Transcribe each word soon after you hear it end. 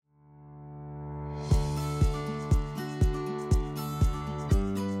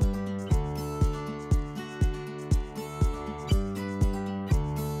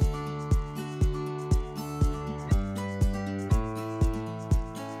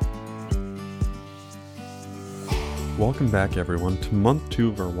Welcome back, everyone, to month 2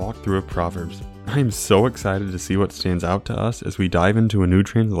 of our walkthrough of Proverbs. I am so excited to see what stands out to us as we dive into a new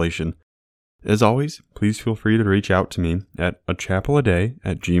translation. As always, please feel free to reach out to me at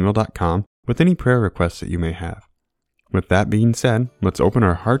achapeladay@gmail.com with any prayer requests that you may have. With that being said, let's open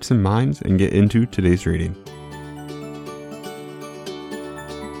our hearts and minds and get into today's reading.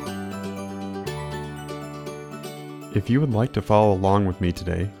 If you would like to follow along with me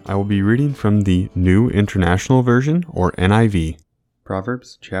today, I will be reading from the New International Version, or NIV.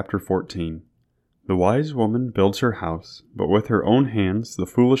 Proverbs chapter 14. The wise woman builds her house, but with her own hands the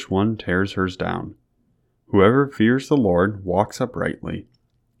foolish one tears hers down. Whoever fears the Lord walks uprightly,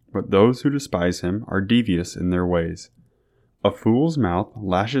 but those who despise him are devious in their ways. A fool's mouth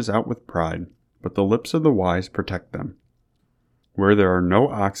lashes out with pride, but the lips of the wise protect them. Where there are no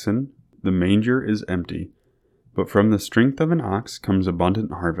oxen, the manger is empty, but from the strength of an ox comes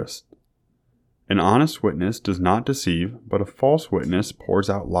abundant harvest. An honest witness does not deceive, but a false witness pours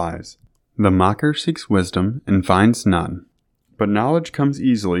out lies. The mocker seeks wisdom and finds none, but knowledge comes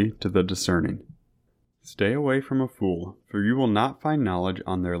easily to the discerning. Stay away from a fool, for you will not find knowledge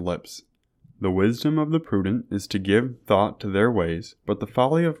on their lips. The wisdom of the prudent is to give thought to their ways, but the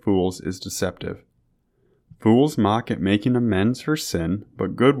folly of fools is deceptive. Fools mock at making amends for sin,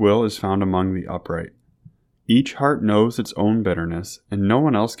 but goodwill is found among the upright. Each heart knows its own bitterness, and no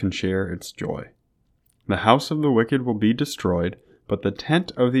one else can share its joy. The house of the wicked will be destroyed, but the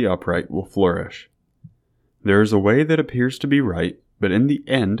tent of the upright will flourish. There is a way that appears to be right, but in the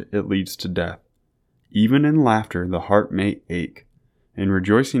end it leads to death. Even in laughter the heart may ache, and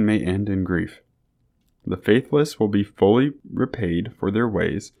rejoicing may end in grief. The faithless will be fully repaid for their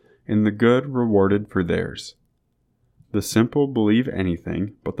ways, and the good rewarded for theirs. The simple believe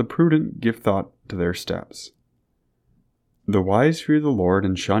anything, but the prudent give thought to their steps. The wise fear the Lord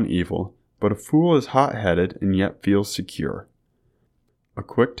and shun evil, but a fool is hot-headed and yet feels secure. A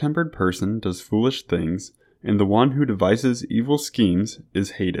quick-tempered person does foolish things, and the one who devises evil schemes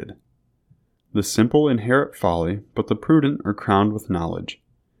is hated. The simple inherit folly, but the prudent are crowned with knowledge.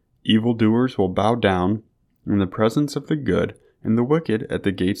 Evildoers will bow down in the presence of the good, and the wicked at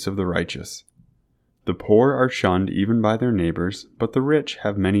the gates of the righteous. The poor are shunned even by their neighbors, but the rich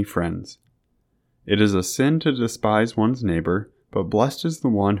have many friends. It is a sin to despise one's neighbor, but blessed is the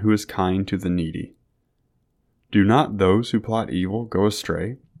one who is kind to the needy. Do not those who plot evil go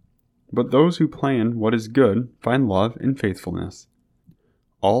astray? But those who plan what is good find love and faithfulness.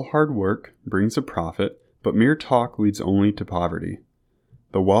 All hard work brings a profit, but mere talk leads only to poverty.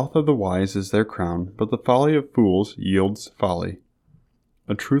 The wealth of the wise is their crown, but the folly of fools yields folly.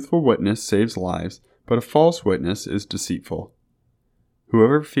 A truthful witness saves lives, but a false witness is deceitful.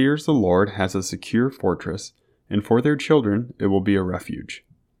 Whoever fears the Lord has a secure fortress, and for their children it will be a refuge.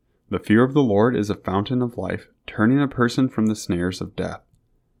 The fear of the Lord is a fountain of life, turning a person from the snares of death.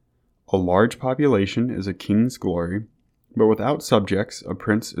 A large population is a king's glory, but without subjects a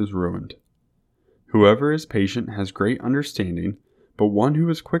prince is ruined. Whoever is patient has great understanding, but one who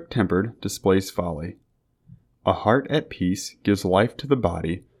is quick-tempered displays folly. A heart at peace gives life to the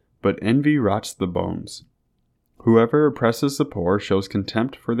body, but envy rots the bones. Whoever oppresses the poor shows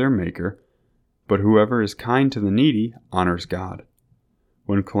contempt for their Maker, but whoever is kind to the needy honors God.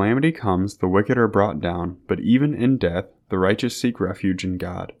 When calamity comes, the wicked are brought down, but even in death the righteous seek refuge in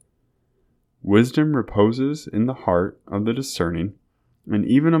God. Wisdom reposes in the heart of the discerning, and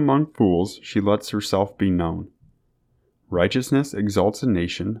even among fools she lets herself be known. Righteousness exalts a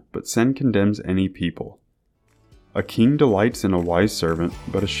nation, but sin condemns any people. A king delights in a wise servant,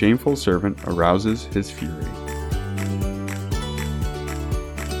 but a shameful servant arouses his fury.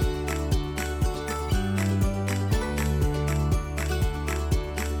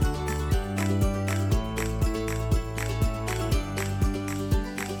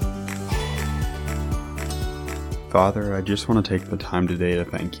 Father, I just want to take the time today to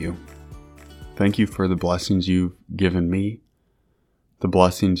thank you. Thank you for the blessings you've given me, the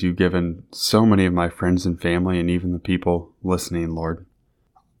blessings you've given so many of my friends and family, and even the people listening, Lord.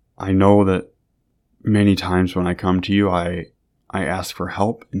 I know that many times when I come to you, I ask for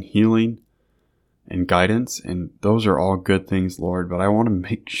help and healing and guidance, and those are all good things, Lord, but I want to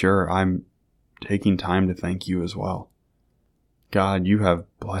make sure I'm taking time to thank you as well. God, you have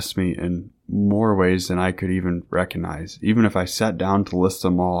blessed me in more ways than I could even recognize. Even if I sat down to list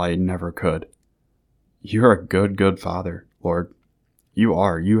them all, I never could. You're a good, good Father, Lord. You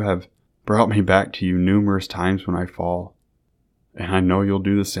are. You have brought me back to you numerous times when I fall. And I know you'll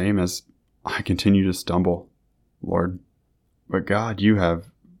do the same as I continue to stumble, Lord. But God, you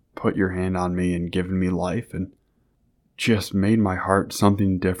have put your hand on me and given me life and just made my heart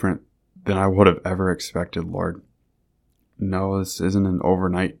something different than I would have ever expected, Lord. no, this isn't an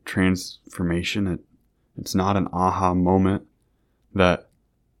overnight transformation. It's not an aha moment that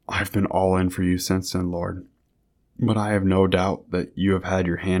I've been all in for you since then, Lord. But I have no doubt that you have had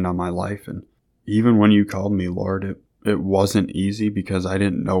your hand on my life. And even when you called me, Lord, it wasn't easy because I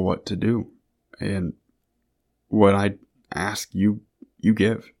didn't know what to do. And when I ask, you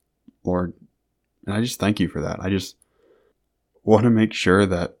give, Lord. And I just thank you for that. I just want to make sure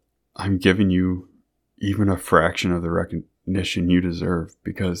that I'm giving you even a fraction of the recognition you deserve,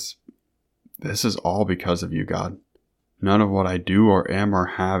 because this is all because of you, God. None of what I do or am or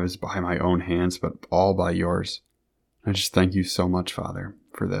have is by my own hands, but all by yours. I just thank you so much, Father,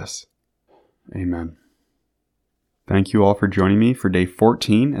 for this. Amen. Thank you all for joining me for day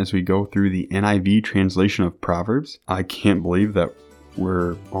 14 as we go through the NIV translation of Proverbs. I can't believe that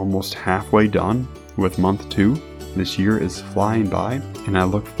we're almost halfway done with month 2. This year is flying by, and I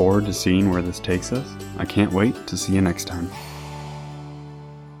look forward to seeing where this takes us. I can't wait to see you next time.